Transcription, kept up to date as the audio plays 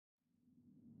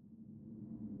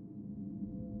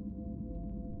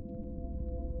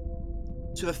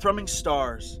To the thrumming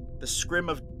stars, the scrim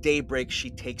of daybreak she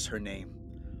takes her name.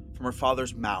 From her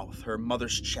father's mouth, her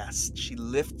mother's chest, she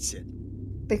lifts it.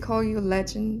 They call you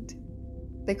legend.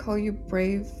 They call you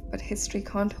brave, but history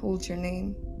can't hold your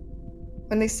name.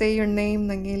 When they say your name,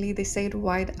 Nangeli, they say it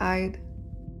wide-eyed.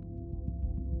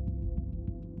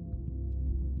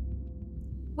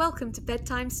 Welcome to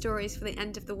Bedtime Stories for the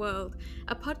End of the World,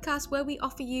 a podcast where we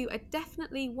offer you a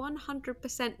definitely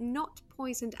 100% not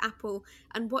poisoned apple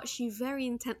and watch you very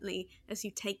intently as you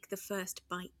take the first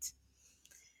bite.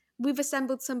 We've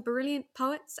assembled some brilliant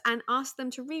poets and asked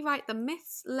them to rewrite the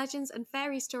myths, legends, and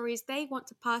fairy stories they want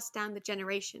to pass down the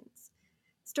generations.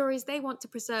 Stories they want to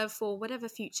preserve for whatever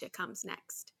future comes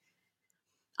next.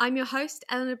 I'm your host,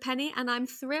 Eleanor Penny, and I'm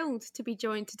thrilled to be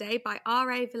joined today by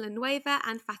R.A. Villanueva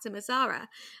and Fatima Zahra.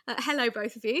 Hello,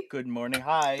 both of you. Good morning.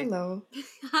 Hi. Hello.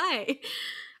 Hi.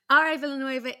 R.A.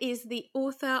 Villanueva is the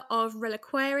author of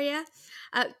Reliquaria,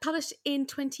 published in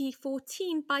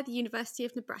 2014 by the University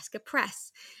of Nebraska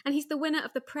Press, and he's the winner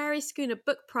of the Prairie Schooner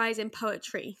Book Prize in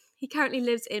Poetry. He currently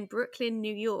lives in Brooklyn,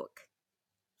 New York.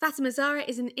 Fatima Zahra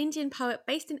is an Indian poet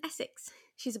based in Essex.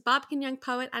 She's a Barbican Young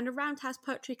Poet and a Roundhouse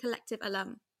Poetry Collective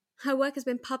alum. Her work has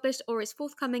been published or is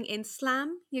forthcoming in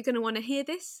Slam, You're Gonna Want to Hear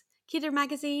This, Kidder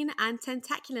Magazine, and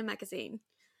Tentacular Magazine.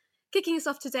 Kicking us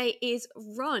off today is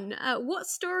Ron. What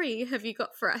story have you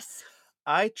got for us?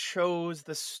 I chose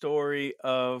the story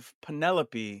of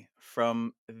Penelope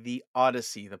from the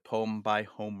Odyssey, the poem by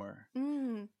Homer.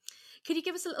 Could you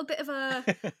give us a little bit of a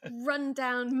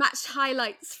rundown, match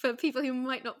highlights for people who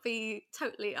might not be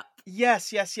totally up?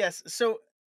 Yes. So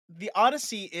the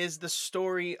Odyssey is the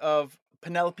story of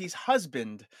Penelope's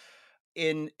husband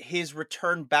in his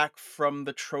return back from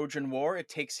the Trojan War. It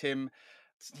takes him,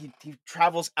 he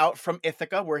travels out from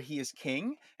Ithaca, where he is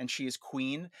king and she is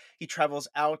queen. He travels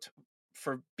out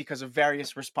because of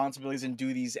various responsibilities and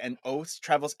duties and oaths,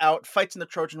 travels out, fights in the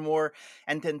Trojan War,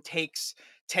 and then takes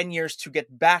 10 years to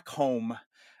get back home.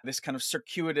 This kind of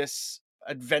circuitous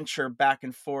adventure back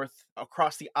and forth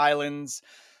across the islands.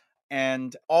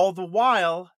 And all the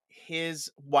while, his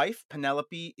wife,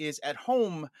 Penelope, is at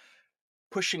home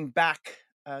pushing back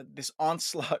this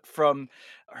onslaught from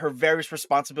her various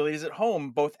responsibilities at home,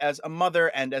 both as a mother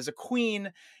and as a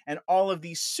queen, and all of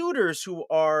these suitors who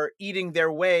are eating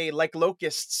their way like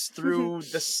locusts through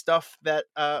the stuff that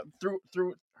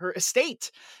through her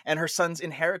estate and her son's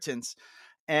inheritance.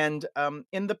 And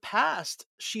in the past,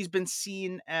 she's been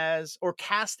seen as or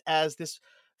cast as this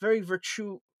very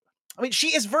virtue. I mean, she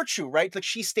is virtue, right? Like,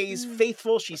 she stays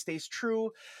faithful, she stays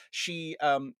true, she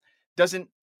doesn't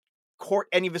court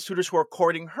any of the suitors who are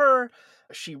courting her.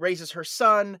 She raises her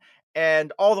son,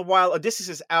 and all the while Odysseus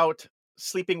is out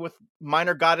sleeping with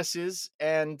minor goddesses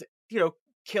and,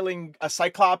 killing a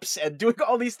cyclops and doing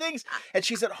all these things. And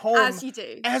she's at home, As you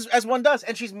do. as one does,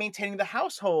 and she's maintaining the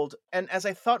household. And as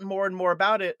I thought more and more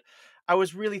about it, I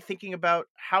was really thinking about,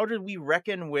 how did we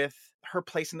reckon with her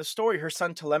place in the story? Her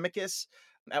son Telemachus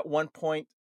at one point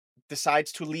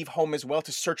decides to leave home as well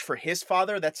to search for his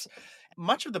father. That's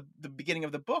much of the beginning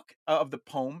of the book, of the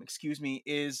poem,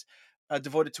 is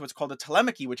devoted to what's called a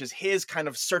telemachy, which is his kind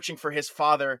of searching for his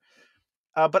father.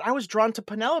 But I was drawn to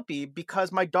Penelope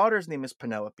because my daughter's name is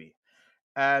Penelope.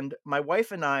 And my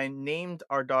wife and I named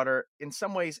our daughter in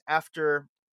some ways after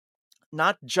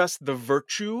not just the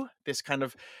virtue, this kind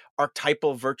of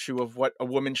archetypal virtue of what a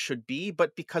woman should be,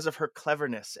 but because of her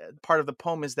cleverness. Part of the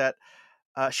poem is that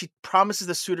she promises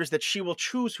the suitors that she will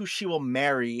choose who she will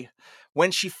marry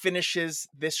when she finishes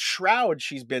this shroud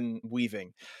she's been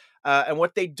weaving. And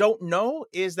what they don't know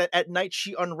is that at night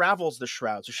she unravels the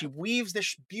shroud. So she weaves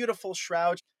this beautiful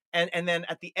shroud, and then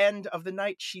at the end of the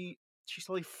night, she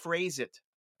slowly frays it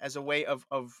as a way of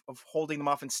holding them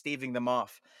off and staving them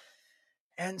off.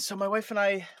 And so my wife and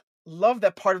I love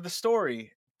that part of the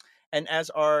story. And as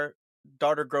our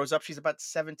daughter grows up, she's about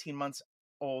 17 months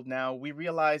old now, we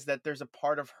realize that there's a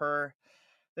part of her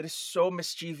that is so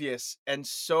mischievous and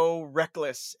so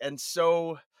reckless and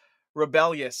so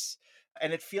rebellious.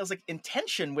 And it feels like in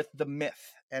tension with the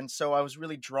myth. And so I was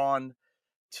really drawn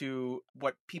to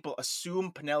what people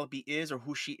assume Penelope is or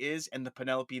who she is, and the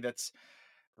Penelope that's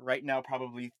right now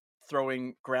probably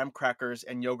throwing graham crackers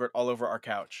and yogurt all over our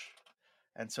couch.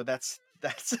 And so that's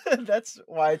that's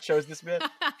why I chose this myth.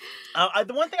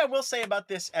 The one thing I will say about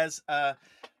this, as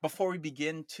before we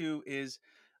begin too, is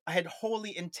I had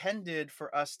wholly intended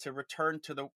for us to return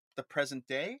to the present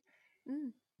day,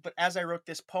 but as I wrote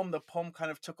this poem, the poem kind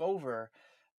of took over,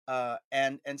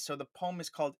 and so the poem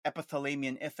is called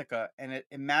Epithalamian Ithaca, and it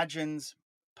imagines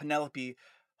Penelope,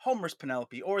 Homer's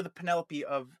Penelope, or the Penelope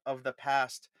of the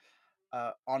past,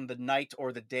 on the night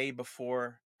or the day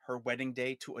before her wedding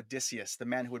day to Odysseus, the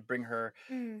man who would bring her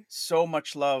Mm, so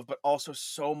much love, but also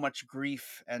so much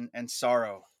grief and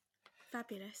sorrow.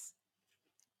 fabulous.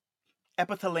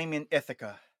 Epithalamion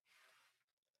Ithaca.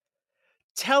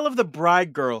 Tell of the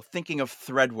bride girl thinking of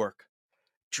thread work,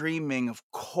 dreaming of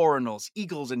coronals,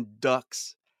 eagles, and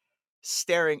ducks,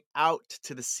 staring out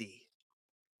to the sea.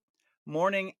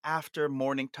 Morning after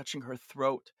morning touching her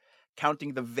throat,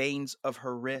 counting the veins of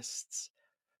her wrists,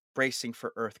 bracing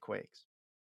for earthquakes.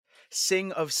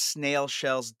 Sing of snail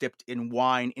shells dipped in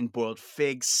wine, in boiled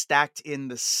figs, stacked in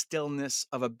the stillness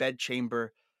of a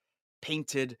bedchamber,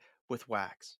 painted with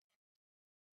wax.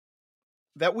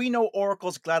 That we know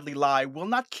oracles gladly lie will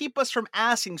not keep us from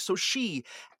asking, so she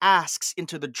asks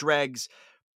into the dregs,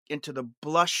 into the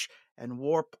blush and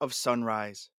warp of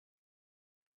sunrise.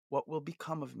 What will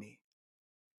become of me?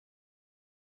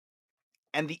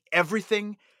 And the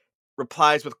everything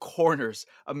replies with corners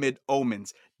amid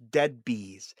omens, dead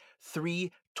bees,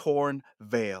 3 torn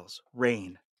veils,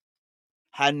 rain,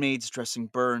 handmaids dressing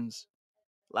burns,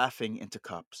 laughing into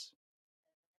cups.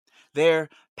 There,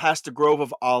 past a grove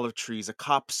of olive trees, a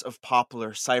copse of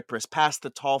poplar, cypress, past the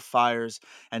tall fires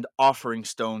and offering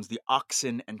stones, the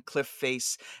oxen and cliff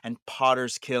face and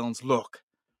potter's kilns, look,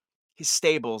 his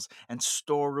stables and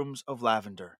storerooms of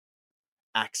lavender,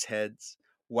 axe heads,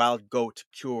 wild goat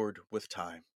cured with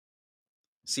time.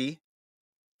 See,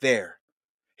 there,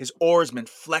 his oarsmen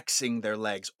flexing their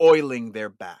legs, oiling their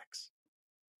backs.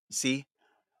 See,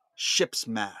 ship's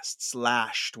masts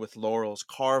lashed with laurels,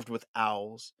 carved with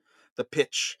owls, the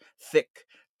pitch thick,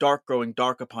 dark growing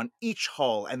dark upon each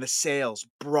hull, and the sails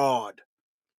broad,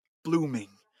 blooming,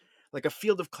 like a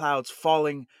field of clouds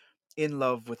falling in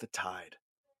love with the tide.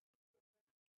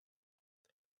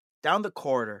 Down the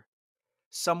corridor,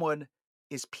 someone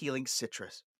is peeling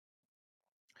citrus,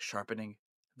 sharpening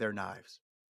their knives.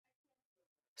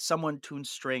 Someone tunes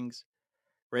strings,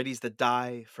 readies the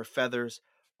dye for feathers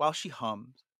while she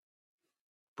hums,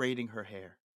 braiding her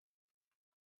hair.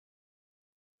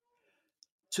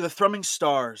 To the thrumming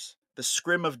stars, the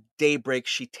scrim of daybreak,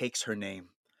 she takes her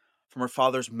name. From her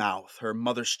father's mouth, her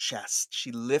mother's chest,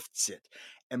 she lifts it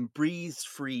and breathes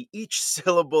free, each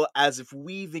syllable as if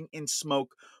weaving in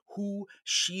smoke who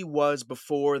she was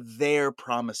before their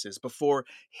promises, before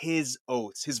his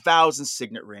oaths, his vows and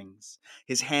signet rings,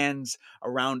 his hands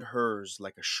around hers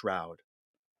like a shroud.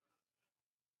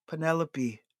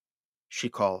 Penelope, she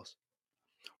calls,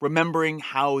 remembering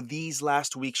how these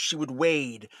last weeks she would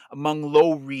wade among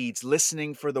low reeds,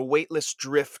 listening for the weightless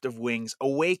drift of wings,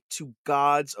 awake to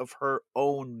gods of her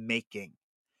own making.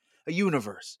 A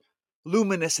universe,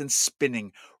 luminous and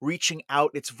spinning, reaching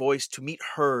out its voice to meet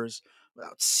hers,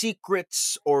 without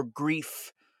secrets or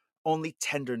grief, only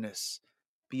tenderness,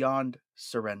 beyond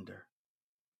surrender.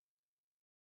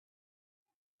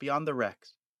 Beyond the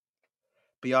wrecks,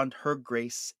 beyond her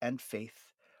grace and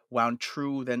faith, wound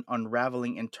true, then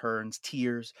unraveling in turns,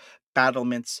 tears,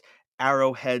 battlements,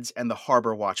 arrowheads, and the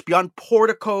harbor watch, beyond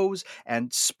porticos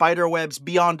and spider webs,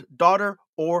 beyond daughter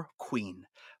or queen,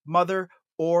 mother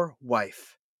or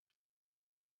wife.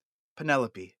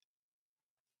 Penelope,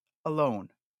 alone,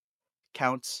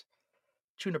 counts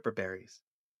juniper berries,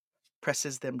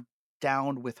 presses them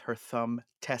down with her thumb,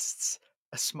 tests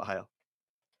a smile.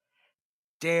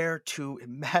 Dare to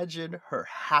imagine her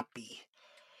happy,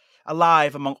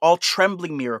 alive among all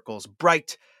trembling miracles,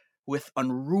 bright with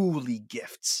unruly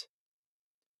gifts.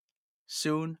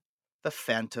 Soon the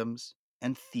phantoms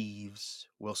and thieves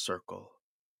will circle.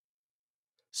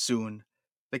 Soon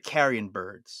the carrion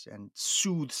birds and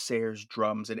soothsayers'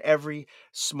 drums, and every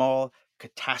small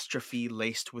catastrophe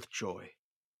laced with joy.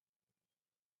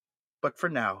 But for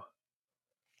now,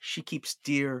 she keeps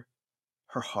dear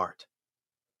her heart,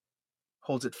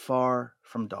 holds it far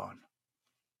from dawn.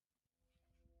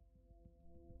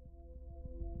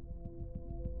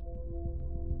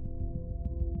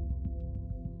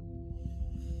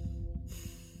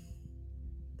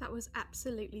 That was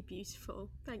absolutely beautiful.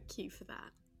 Thank you for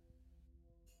that.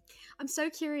 I'm so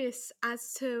curious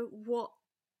as to what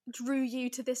drew you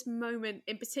to this moment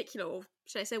in particular, or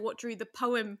should I say what drew the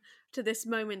poem to this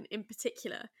moment in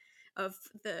particular of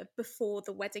the before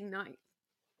the wedding night?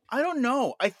 I don't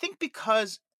know. I think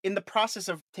because in the process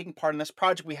of taking part in this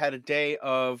project, we had a day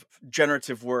of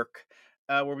generative work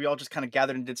where we all just kind of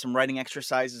gathered and did some writing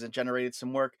exercises and generated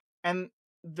some work. And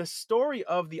the story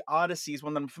of the Odyssey is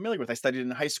one that I'm familiar with. I studied in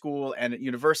high school and at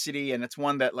university, and it's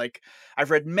one that like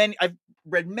I've read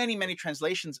many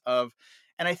translations of.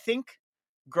 And I think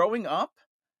growing up,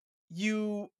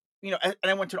 and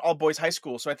I went to an all boys high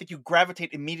school, so I think you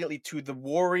gravitate immediately to the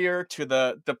warrior, to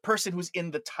the person who's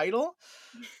in the title.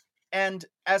 And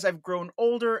as I've grown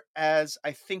older, as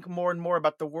I think more and more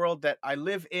about the world that I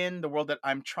live in, the world that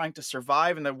I'm trying to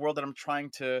survive, and the world that I'm trying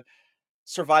to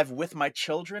survive with my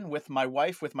children, with my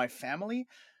wife, with my family,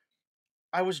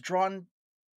 I was drawn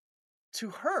to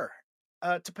her,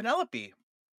 to Penelope.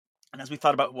 And as we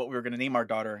thought about what we were going to name our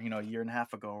daughter, a year and a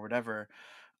half ago or whatever,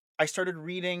 I started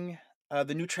reading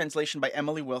the new translation by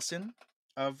Emily Wilson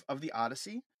of the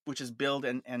Odyssey, which is billed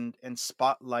and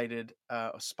spotlighted,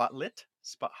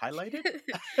 spot highlighted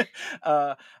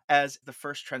uh, as the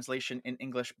first translation in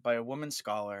English by a woman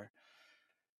scholar.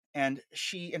 And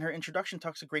she, in her introduction,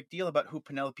 talks a great deal about who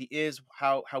Penelope is,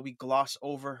 how we gloss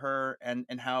over her, and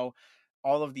how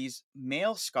all of these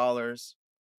male scholars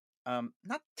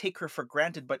not take her for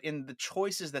granted, but in the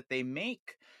choices that they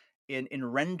make in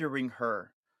rendering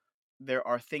her, there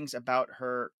are things about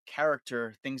her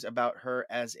character, things about her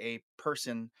as a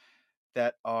person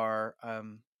that are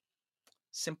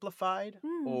simplified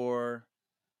Mm. or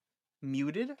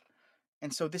muted.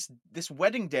 And so this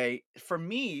wedding day for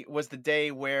me was the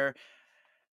day where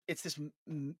it's this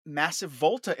massive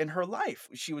volta in her life.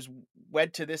 She was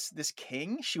wed to this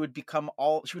king. She would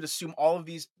assume all of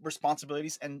these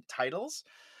responsibilities and titles.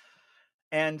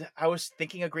 And I was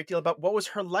thinking a great deal about what was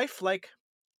her life like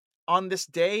on this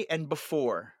day and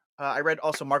before. I read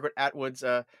also Margaret Atwood's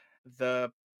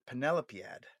The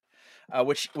Penelopiad,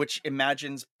 which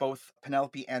imagines both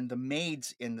Penelope and the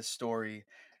maids in the story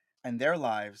and their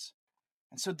lives.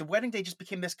 And so the wedding day just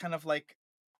became this kind of like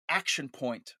action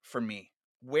point for me,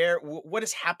 where what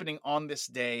is happening on this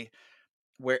day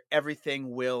where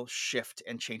everything will shift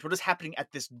and change. What is happening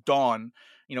at this dawn?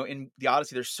 In the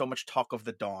Odyssey, there's so much talk of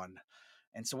the dawn.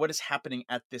 And so what is happening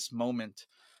at this moment?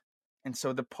 And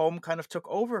so the poem kind of took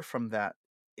over from that.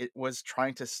 It was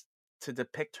trying to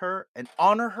depict her and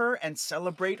honor her and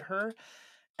celebrate her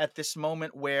at this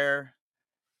moment where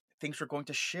things were going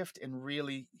to shift in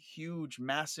really huge,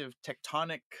 massive,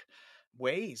 tectonic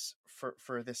ways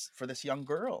for this young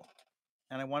girl.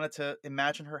 And I wanted to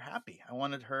imagine her happy. I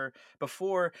wanted her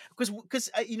before, because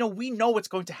we know what's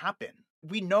going to happen.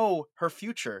 We know her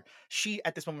future. She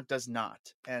at this moment does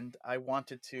not. And I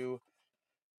wanted to,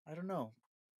 I don't know,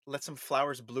 let some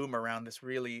flowers bloom around this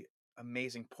really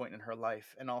amazing point in her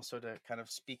life, and also to kind of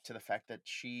speak to the fact that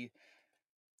she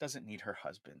doesn't need her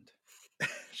husband.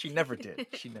 She never did.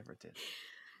 She never did.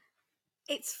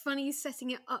 It's funny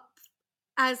setting it up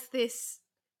as this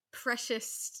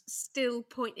precious still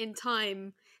point in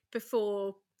time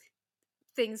before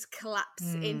things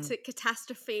collapse into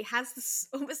catastrophe. Has this,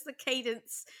 almost the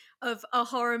cadence of a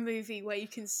horror movie where you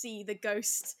can see the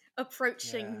ghost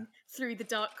approaching through the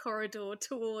dark corridor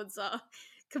towards our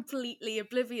completely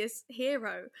oblivious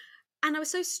hero. And I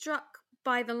was so struck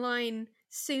by the line,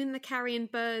 "Soon the carrion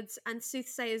birds and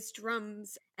soothsayers'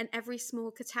 drums, and every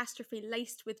small catastrophe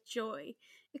laced with joy."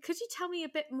 Could you tell me a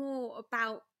bit more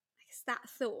about, I guess, that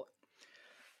thought?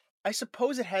 I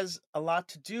suppose it has a lot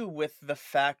to do with the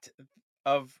fact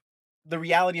of the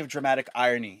reality of dramatic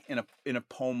irony in a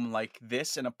poem like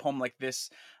this. In a poem like this,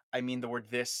 I mean the word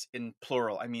 "this" in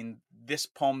plural. I mean this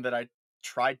poem that I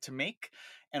tried to make,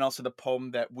 and also the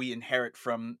poem that we inherit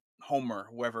from Homer,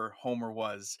 whoever Homer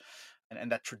was,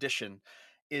 and that tradition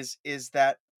is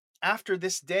that after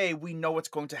this day we know what's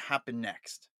going to happen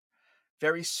next.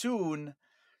 Very soon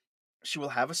she will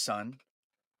have a son.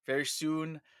 Very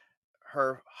soon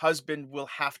her husband will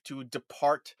have to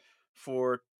depart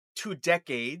for 2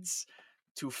 decades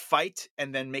to fight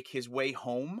and then make his way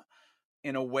home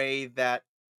in a way that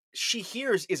she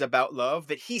hears is about love,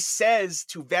 that he says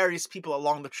to various people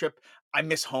along the trip, "I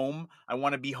miss home. I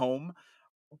want to be home."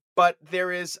 But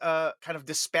there is a kind of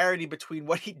disparity between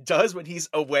what he does when he's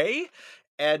away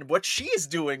and what she is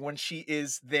doing when she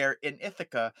is there in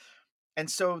Ithaca.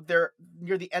 And so there,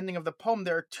 near the ending of the poem,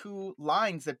 there are two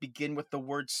lines that begin with the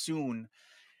word "soon."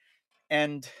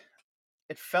 And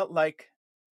it felt like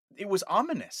it was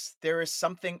ominous. There is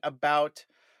something about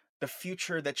the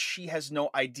future that she has no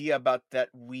idea about that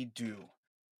we do.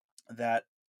 That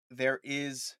there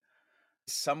is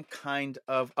some kind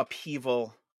of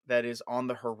upheaval that is on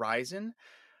the horizon.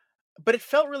 But it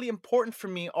felt really important for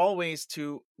me always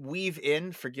to weave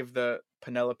in, forgive the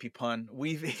Penelope pun,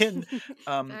 weave in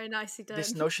Very nicely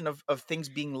this done. notion of things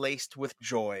being laced with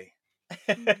joy.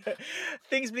 Mm.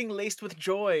 Things being laced with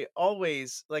joy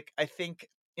always. Like, I think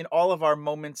in all of our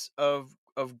moments of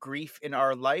grief in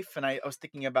our life, and I was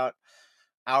thinking about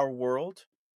our world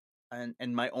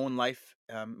and my own life,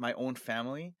 my own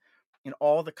family, in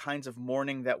all the kinds of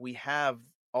mourning that we have,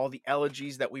 all the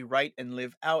elegies that we write and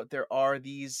live out, there are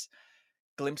these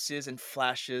glimpses and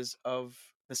flashes of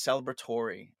the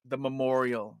celebratory, the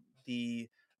memorial, the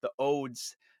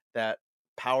odes that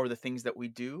power the things that we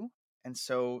do. And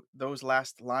so those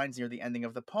last lines near the ending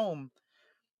of the poem,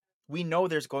 we know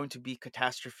there's going to be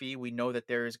catastrophe. We know that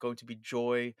there is going to be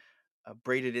joy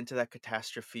braided into that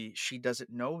catastrophe. She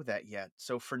doesn't know that yet.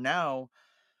 So for now,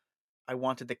 I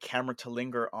wanted the camera to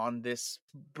linger on this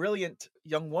brilliant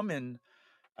young woman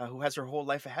who has her whole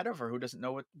life ahead of her, who doesn't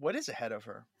know what is ahead of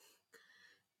her.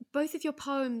 Both of your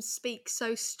poems speak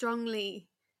so strongly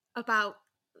about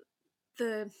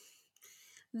the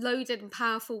loaded and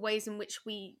powerful ways in which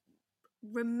we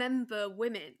remember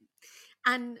women.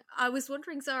 And I was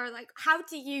wondering, Zara, like, how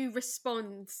do you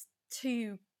respond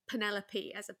to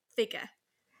Penelope as a figure?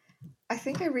 I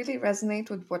think I really resonate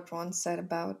with what Ron said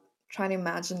about trying to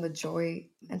imagine the joy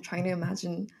and trying to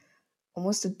imagine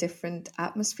almost a different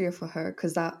atmosphere for her,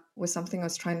 because that was something I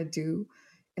was trying to do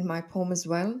in my poem as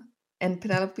well. And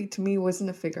Penelope to me wasn't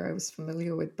a figure I was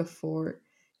familiar with before,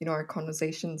 our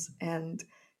conversations. And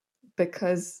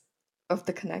because of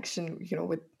the connection,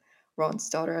 with Ron's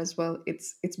daughter as well,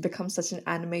 it's become such an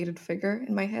animated figure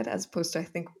in my head as opposed to I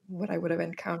think what I would have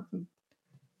encountered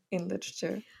in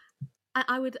literature.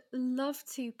 I would love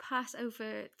to pass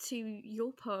over to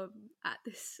your poem at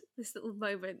this little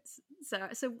moment,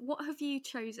 Sarah. So, what have you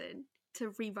chosen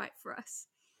to rewrite for us?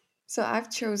 So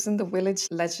I've chosen the village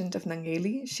legend of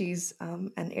Nangeli. She's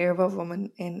an Erwa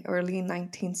woman in early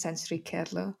 19th century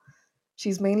Kerala.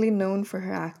 She's mainly known for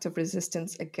her act of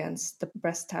resistance against the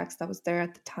breast tax that was there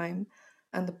at the time,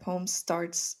 and the poem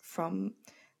starts from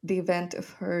the event of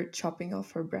her chopping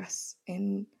off her breasts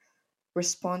in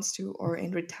response to or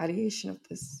in retaliation of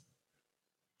this.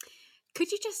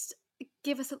 Could you just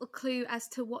give us a little clue as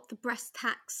to what the breast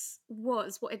tax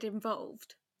was, what it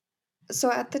involved? So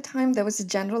at the time, there was a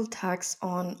general tax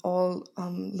on all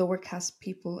lower caste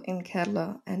people in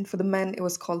Kerala, and for the men, it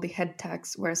was called the head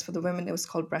tax, whereas for the women, it was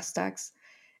called breast tax.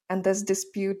 And there's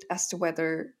dispute as to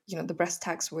whether the breast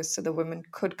tax was so the women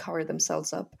could cover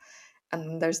themselves up,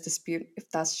 and there's dispute if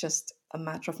that's just a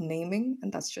matter of naming,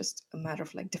 and that's just a matter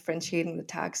of like differentiating the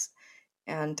tax.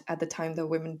 And at the time, the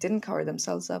women didn't cover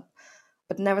themselves up,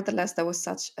 but nevertheless, there was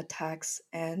such a tax,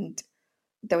 and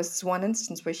there was this one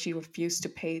instance where she refused to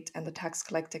pay it, and the tax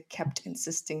collector kept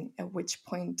insisting, at which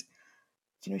point,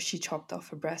 she chopped off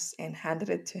her breast and handed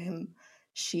it to him.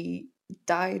 She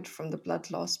died from the blood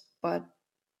loss, but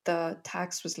the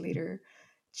tax was later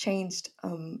changed,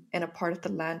 and a part of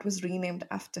the land was renamed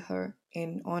after her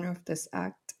in honor of this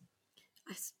act.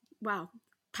 Wow,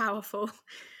 powerful.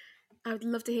 I would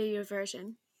love to hear your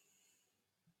version.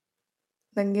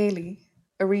 Nangeli,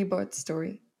 a rebirth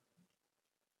story.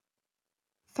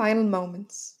 Final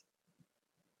moments.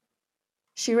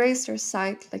 She raised her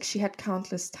sight like she had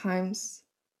countless times.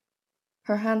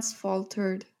 Her hands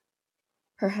faltered,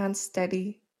 her hands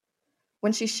steady.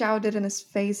 When she shouted in his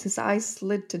face, his eyes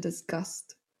slid to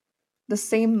disgust. The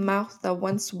same mouth that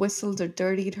once whistled or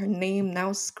dirtied her name,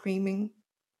 now screaming.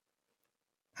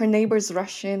 Her neighbors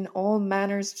rush in, all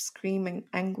manners of screaming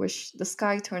anguish. The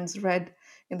sky turns red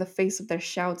in the face of their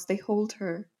shouts. They hold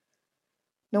her.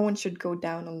 No one should go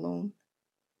down alone.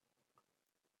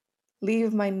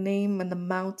 Leave my name in the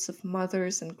mouths of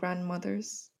mothers and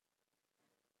grandmothers.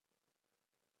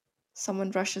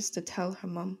 Someone rushes to tell her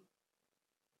mum.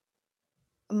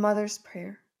 A mother's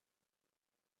prayer.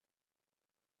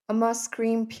 Amma's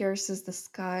scream pierces the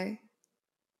sky.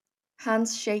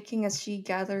 Hands shaking as she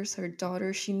gathers her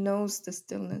daughter, she knows the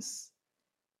stillness,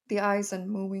 the eyes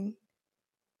unmoving.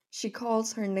 She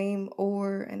calls her name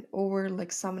over and over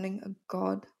like summoning a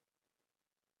god.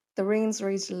 The rains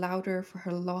rage louder for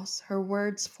her loss. Her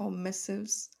words form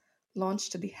missives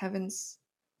launched to the heavens.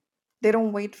 They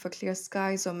don't wait for clear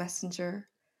skies or messenger.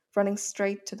 Running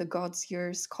straight to the god's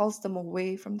ears, calls them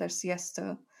away from their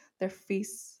siesta, their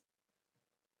feasts.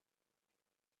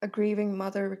 A grieving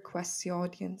mother requests the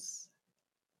audience.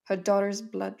 Her daughter's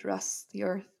blood rusts the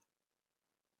earth.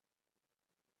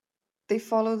 They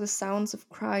follow the sounds of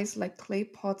cries like clay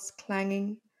pots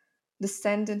clanging,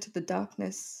 descend into the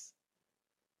darkness.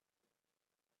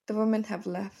 The women have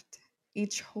left,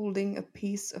 each holding a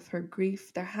piece of her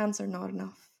grief. Their hands are not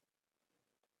enough.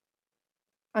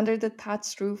 Under the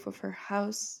thatched roof of her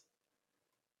house,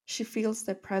 she feels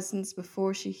their presence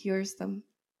before she hears them.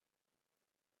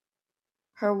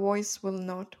 Her voice will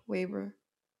not waver.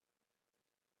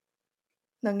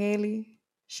 Nangeli,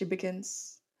 she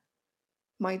begins,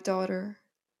 my daughter,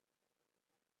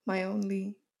 my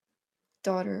only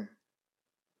daughter.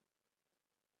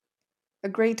 A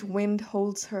great wind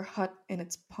holds her hut in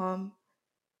its palm.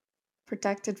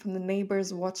 Protected from the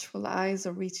neighbor's watchful eyes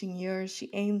or reaching ears, she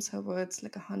aims her words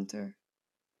like a hunter.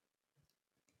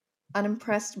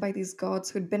 Unimpressed by these gods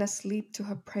who had been asleep to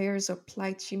her prayers or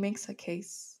plight, she makes her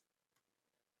case.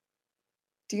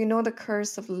 Do you know the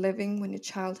curse of living when your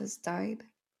child has died?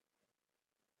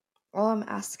 All I'm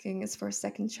asking is for a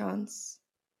second chance.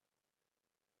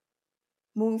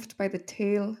 Moved by the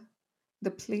tale,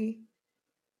 the plea,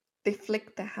 they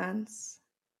flick the hands.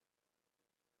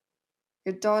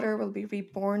 Your daughter will be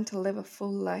reborn to live a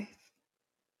full life.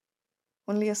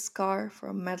 Only a scar for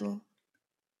a medal.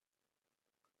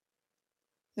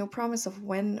 No promise of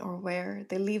when or where.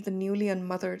 They leave the newly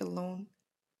unmothered alone.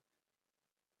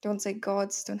 Don't say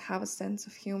gods don't have a sense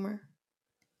of humor.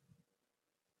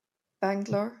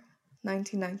 Bangalore,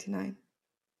 1999.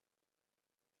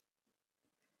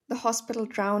 The hospital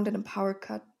drowned in a power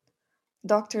cut.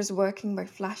 Doctors working by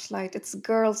flashlight. It's a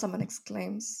girl, someone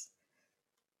exclaims.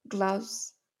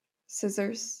 Gloves,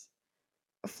 scissors,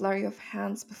 a flurry of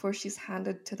hands before she's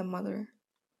handed to the mother.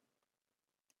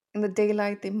 In the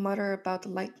daylight, they mutter about the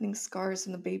lightning scars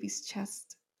on the baby's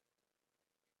chest.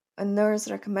 A nurse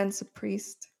recommends a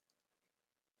priest.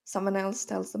 Someone else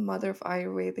tells the mother of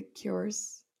Ayurvedic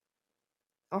cures.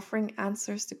 Offering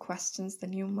answers to questions the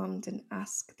new mom didn't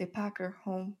ask, they pack her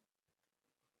home.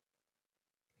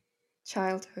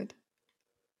 Childhood.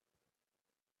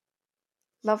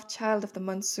 Love child of the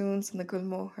monsoons and the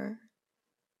Gulmohar.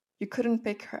 You couldn't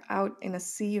pick her out in a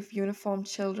sea of uniformed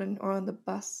children or on the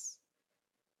bus.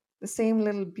 The same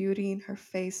little beauty in her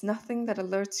face, nothing that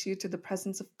alerts you to the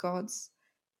presence of gods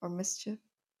or mischief.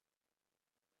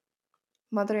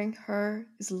 Mothering her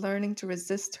is learning to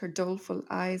resist her doleful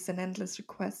eyes and endless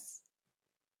requests.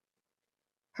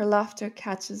 Her laughter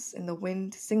catches in the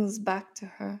wind, sings back to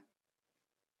her.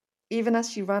 Even as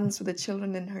she runs with the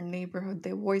children in her neighborhood,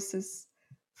 their voices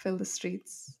fill the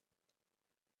streets.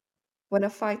 When a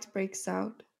fight breaks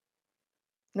out,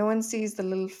 no one sees the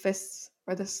little fists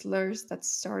or the slurs that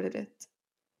started it.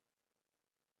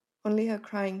 Only her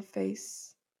crying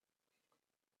face.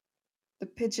 The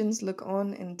pigeons look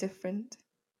on indifferent.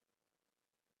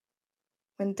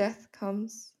 When death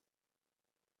comes,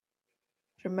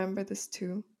 remember this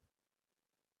too.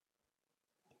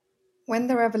 When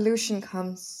the revolution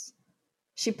comes,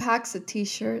 she packs a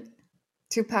t-shirt,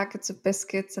 2 packets of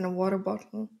biscuits, and a water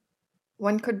bottle.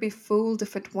 One could be fooled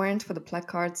if it weren't for the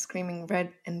placard screaming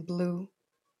red and blue.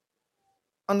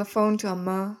 On the phone to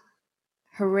Amma,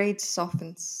 her rage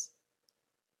softens.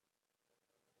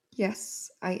 Yes,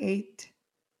 I ate.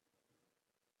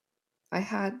 I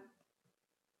had.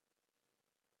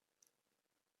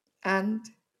 And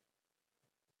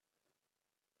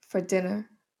for dinner,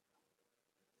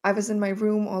 I was in my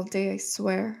room all day, I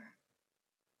swear.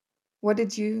 What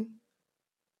did you?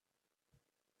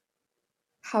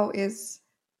 How is?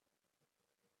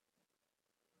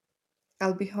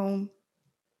 I'll be home.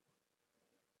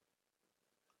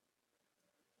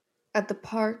 At the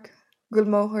park,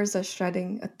 Gulmohars are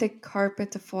shredding a thick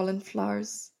carpet of fallen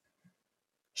flowers.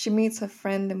 She meets her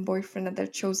friend and boyfriend at their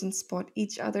chosen spot,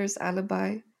 each other's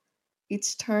alibi.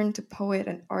 Each turn to poet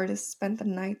and artist spent the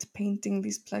night painting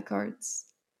these placards.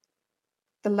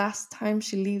 The last time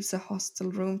she leaves a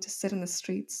hostel room to sit in the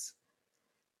streets,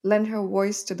 lend her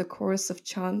voice to the chorus of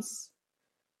chants,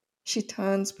 she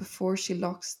turns before she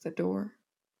locks the door.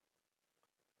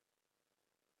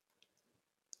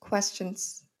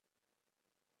 Questions.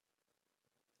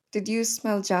 Did you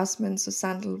smell jasmines or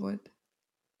sandalwood?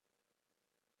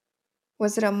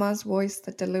 Was it Amma's voice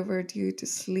that delivered you to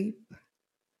sleep?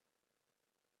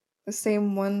 The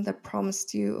same one that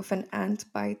promised you of an ant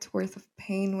bite worth of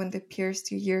pain when they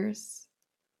pierced your ears?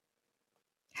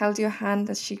 Held your hand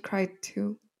as she cried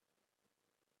too?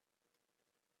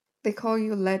 They call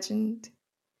you legend.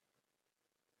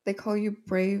 They call you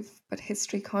brave, but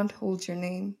history can't hold your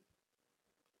name.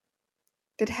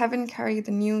 Did heaven carry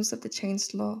the news of the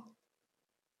changed law?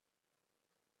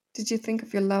 Did you think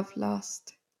of your love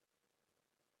lost?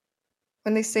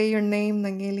 When they say your name,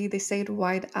 Nangeli, they say it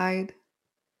wide-eyed.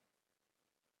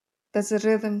 There's a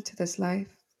rhythm to this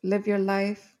life. Live your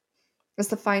life as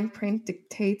the fine print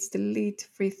dictates. Delete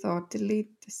free thought,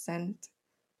 delete dissent.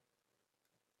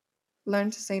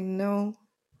 Learn to say no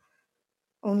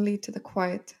only to the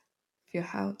quiet of your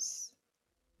house.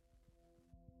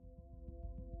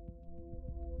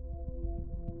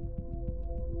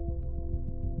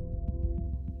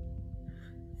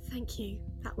 Thank you.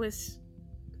 That was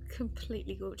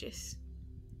completely gorgeous.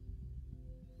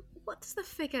 What does the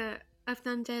figure of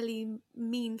Nandeli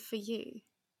mean for you?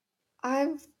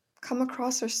 I've come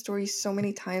across her story so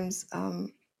many times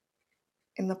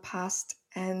in the past,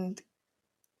 and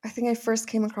I think I first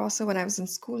came across her when I was in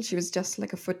school. She was just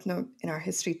like a footnote in our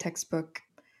history textbook,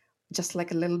 just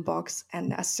like a little box.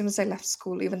 And as soon as I left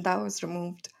school, even that was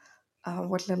removed.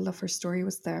 What little of her story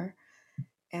was there.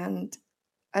 And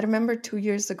I remember 2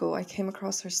 years ago, I came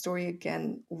across her story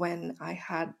again when I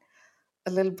had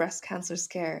a little breast cancer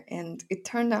scare, and it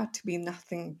turned out to be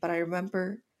nothing. But I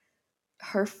remember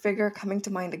her figure coming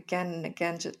to mind again and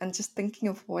again, and just thinking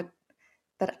of what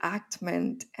that act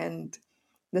meant, and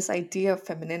this idea of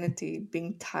femininity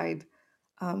being tied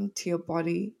to your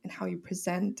body and how you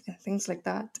present and things like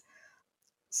that.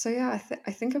 So yeah,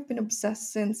 I think I've been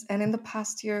obsessed since. And in the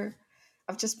past year,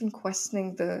 I've just been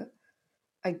questioning the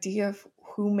idea of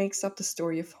who makes up the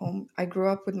story of home. I grew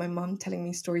up with my mom telling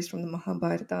me stories from the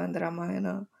Mahabharata and the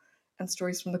Ramayana and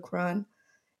stories from the Quran.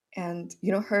 And,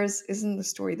 hers isn't the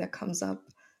story that comes up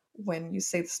when you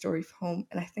say the story of home.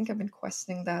 And I think I've been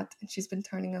questioning that. And she's been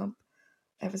turning up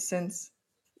ever since.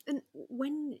 And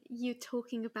when you're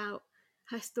talking about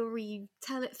her story, you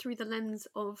tell it through the lens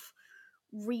of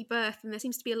rebirth, and there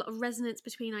seems to be a lot of resonance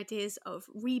between ideas of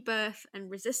rebirth and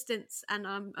resistance. And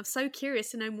I'm so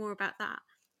curious to know more about that.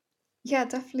 Yeah,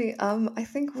 definitely. I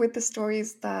think with the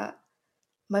stories that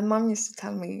my mom used to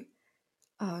tell me,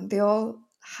 they all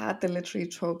had the literary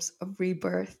tropes of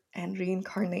rebirth and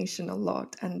reincarnation a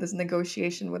lot, and this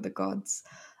negotiation with the gods,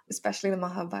 especially the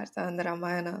Mahabharata and the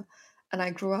Ramayana. And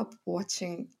I grew up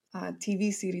watching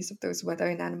TV series of those, whether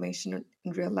in animation or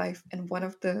in real life. And one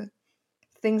of the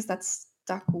things that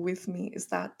stuck with me is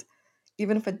that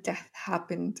even if a death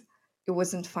happened, it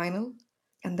wasn't final.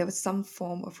 And there was some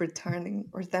form of returning,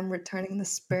 or them returning in the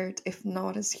spirit, if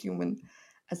not as human,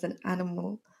 as an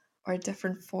animal or a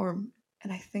different form.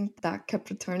 And I think that kept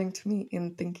returning to me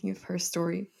in thinking of her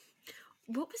story.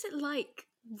 What was it like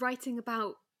writing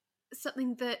about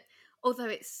something that, although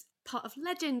it's part of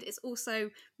legend, is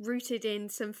also rooted in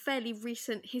some fairly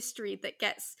recent history that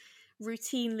gets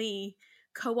routinely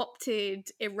co-opted,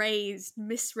 erased,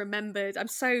 misremembered? I'm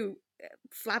so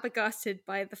flabbergasted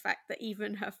by the fact that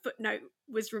even her footnote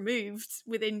was removed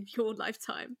within your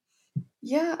lifetime.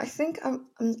 Yeah, I think I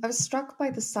was struck by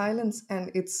the silence,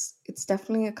 and it's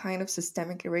definitely a kind of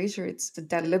systemic erasure. It's a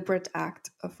deliberate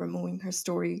act of removing her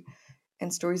story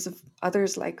and stories of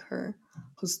others like her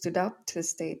who stood up to the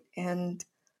state. And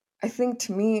I think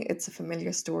to me, it's a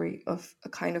familiar story of a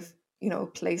kind of,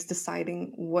 place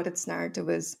deciding what its narrative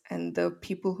is, and the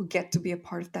people who get to be a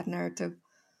part of that narrative.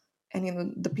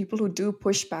 And, the people who do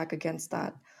push back against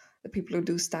that, the people who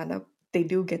do stand up, they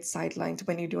do get sidelined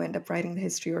when you do end up writing the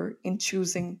history or in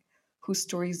choosing whose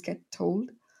stories get told.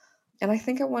 And I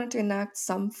think I wanted to enact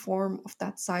some form of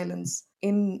that silence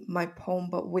in my poem,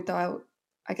 but without,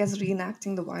 I guess,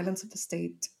 reenacting the violence of the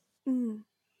state. Mm.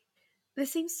 There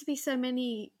seems to be so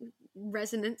many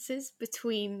resonances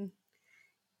between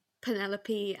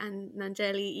Penelope and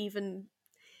Nangeli, even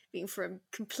being from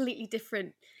completely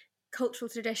different cultural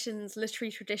traditions,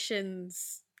 literary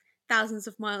traditions, thousands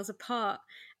of miles apart.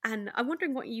 And I'm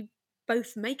wondering what you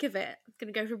both make of it. I'm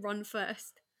going to go to Ron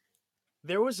first.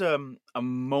 There was a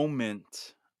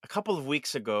moment a couple of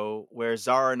weeks ago where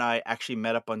Zara and I actually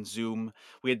met up on Zoom.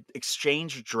 We had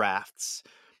exchanged drafts,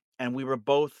 and we were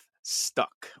both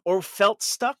stuck, or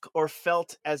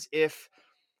felt as if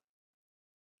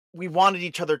we wanted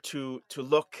each other to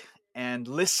look and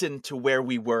listen to where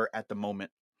we were at the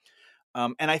moment.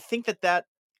 And I think that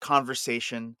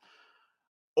conversation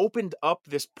opened up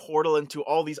this portal into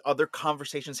all these other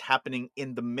conversations happening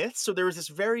in the myth. So there was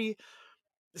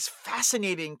this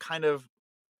fascinating kind of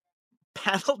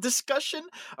panel discussion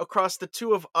across the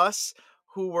two of us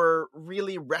who were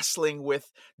really wrestling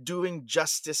with doing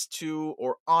justice to,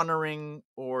 or honoring,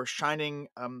 or shining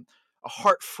a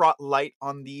heart-fraught light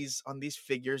on these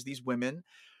figures, these women.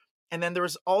 And then there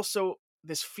was also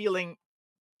this feeling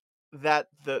that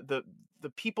the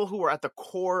people who were at the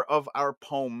core of our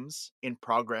poems, in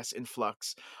progress, in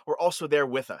flux, were also there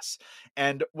with us.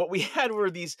 And what we had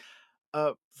were these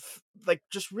like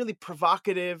just really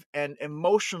provocative and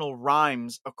emotional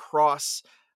rhymes across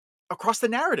the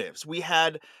narratives. We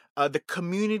had the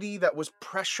community that was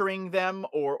pressuring them,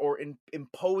 or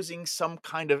imposing some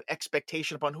kind of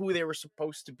expectation upon who they were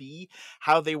supposed to be,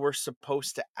 how they were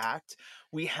supposed to act.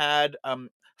 We had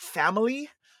family,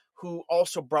 who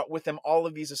also brought with them all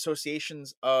of these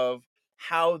associations of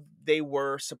how they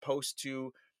were supposed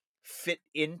to fit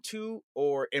into,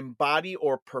 or embody,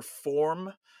 or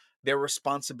perform their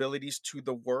responsibilities to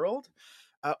the world.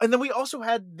 And then we also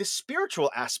had the spiritual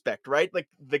aspect, right? Like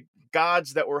the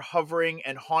gods that were hovering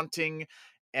and haunting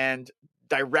and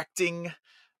directing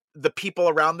the people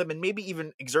around them, and maybe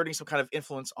even exerting some kind of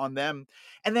influence on them.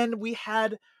 And then we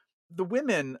had the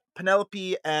women,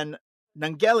 Penelope and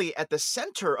Nangeli, at the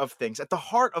center of things, at the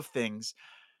heart of things,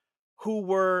 who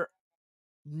were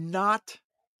not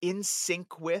in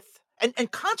sync with,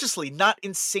 and consciously not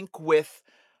in sync with,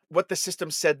 what the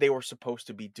system said they were supposed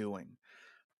to be doing.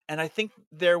 And I think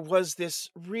there was this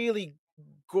really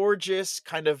gorgeous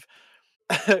kind of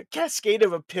cascade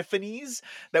of epiphanies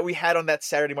that we had on that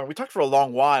Saturday morning. We talked for a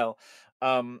long while.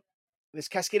 Um, this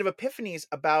cascade of epiphanies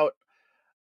about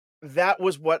that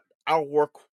was what our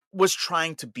work was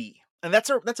trying to be. And that's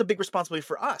a big responsibility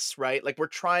for us, right? Like we're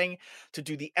trying to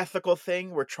do the ethical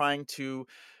thing. We're trying to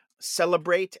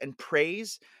celebrate and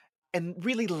praise and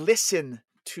really listen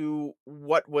to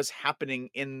what was happening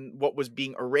in what was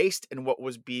being erased and what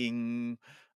was being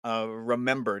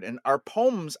remembered. And our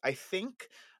poems,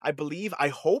 I believe, I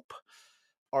hope,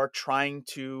 are trying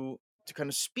to kind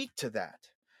of speak to that.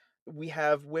 We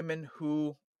have women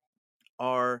who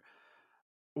are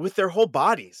with their whole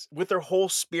bodies, with their whole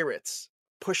spirits,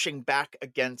 pushing back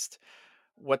against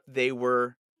what they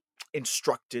were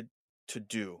instructed to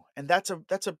do. And that's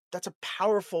a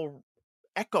powerful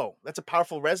echo. That's a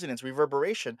powerful resonance,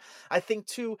 reverberation. I think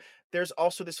too, there's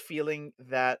also this feeling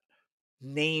that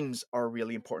names are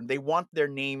really important. They want their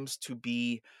names to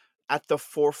be at the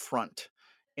forefront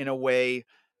in a way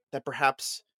that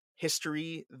perhaps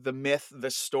history, the myth,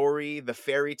 the story, the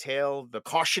fairy tale, the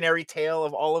cautionary tale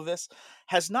of all of this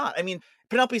has not. I mean,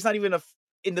 Penelope's not even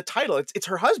in the title. It's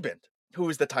her husband who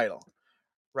is the title,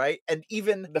 right? And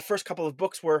even the first couple of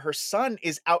books where her son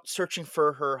is out searching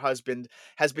for her husband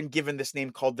has been given this name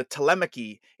called the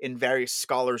Telemachy in various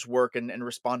scholars' work and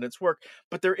respondents' work.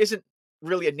 But there isn't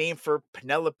really a name for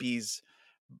Penelope's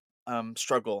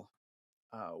struggle,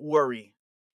 worry.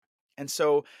 And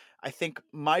so I think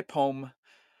my poem,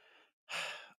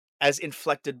 as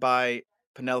inflected by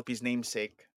Penelope's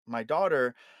namesake, my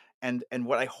daughter, and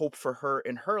what I hope for her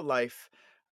in her life,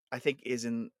 I think is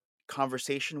in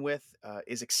conversation with,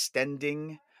 is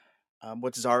extending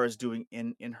what Zara is doing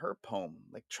in her poem,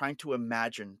 like trying to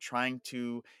imagine, trying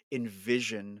to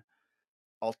envision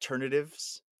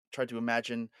alternatives, try to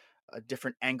imagine a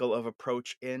different angle of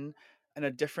approach in, and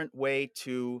a different way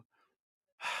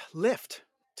lift,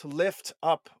 to lift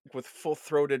up with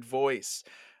full-throated voice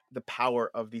the power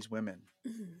of these women.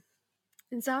 Mm-hmm.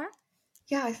 And Zara?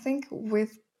 Yeah, I think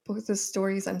with both the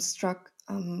stories, I'm struck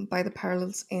by the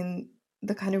parallels in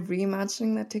the kind of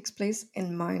reimagining that takes place.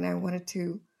 In mine, I wanted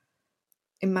to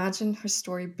imagine her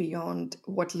story beyond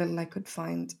what little I could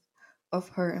find of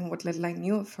her and what little I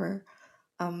knew of her.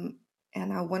 And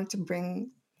I wanted to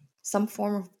bring some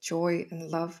form of joy and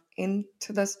love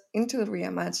into the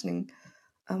reimagining,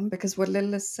 because what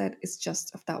little is said is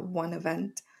just of that one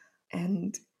event.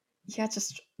 And yeah,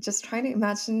 just trying to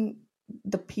imagine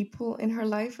the people in her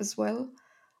life as well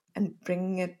and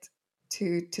bringing it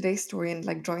to today's story and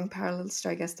like drawing parallels to,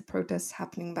 I guess, the protests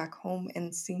happening back home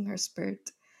and seeing her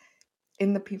spirit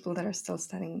in the people that are still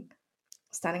standing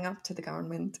up to the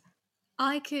government.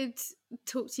 I could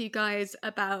talk to you guys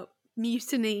about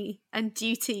mutiny and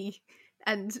duty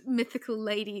and mythical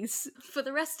ladies for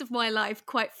the rest of my life,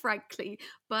 quite frankly,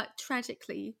 but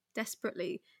tragically,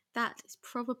 desperately, that is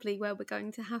probably where we're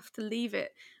going to have to leave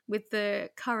it, with the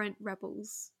current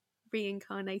rebels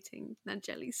reincarnating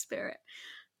Nangeli's spirit.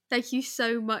 Thank you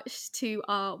so much to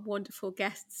our wonderful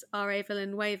guests, R.A.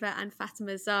 Villanueva and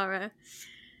Fatima Zahra.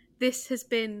 This has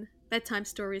been Bedtime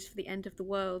Stories for the End of the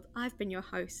World. I've been your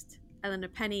host, Eleanor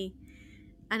Penny,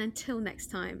 and until next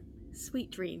time,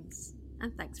 sweet dreams,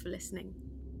 and thanks for listening.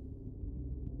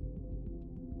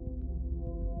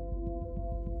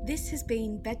 This has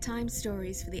been Bedtime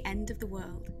Stories for the End of the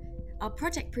World. Our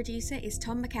project producer is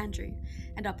Tom McAndrew,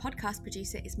 and our podcast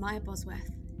producer is Maya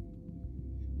Bosworth.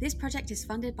 This project is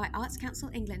funded by Arts Council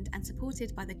England and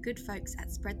supported by the good folks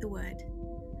at Spread the Word.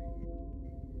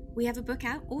 We have a book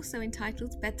out also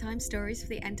entitled Bedtime Stories for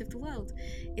the End of the World.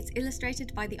 It's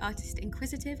illustrated by the artist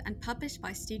Inquisitive and published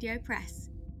by Studio Press.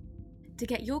 To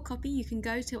get your copy, you can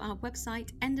go to our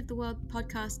website,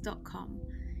 endoftheworldpodcast.com.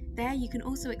 There you can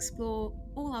also explore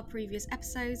all our previous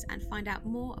episodes and find out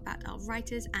more about our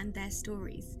writers and their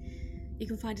stories. You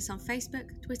can find us on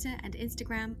Facebook, Twitter and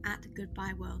Instagram at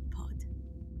Goodbye World Pod.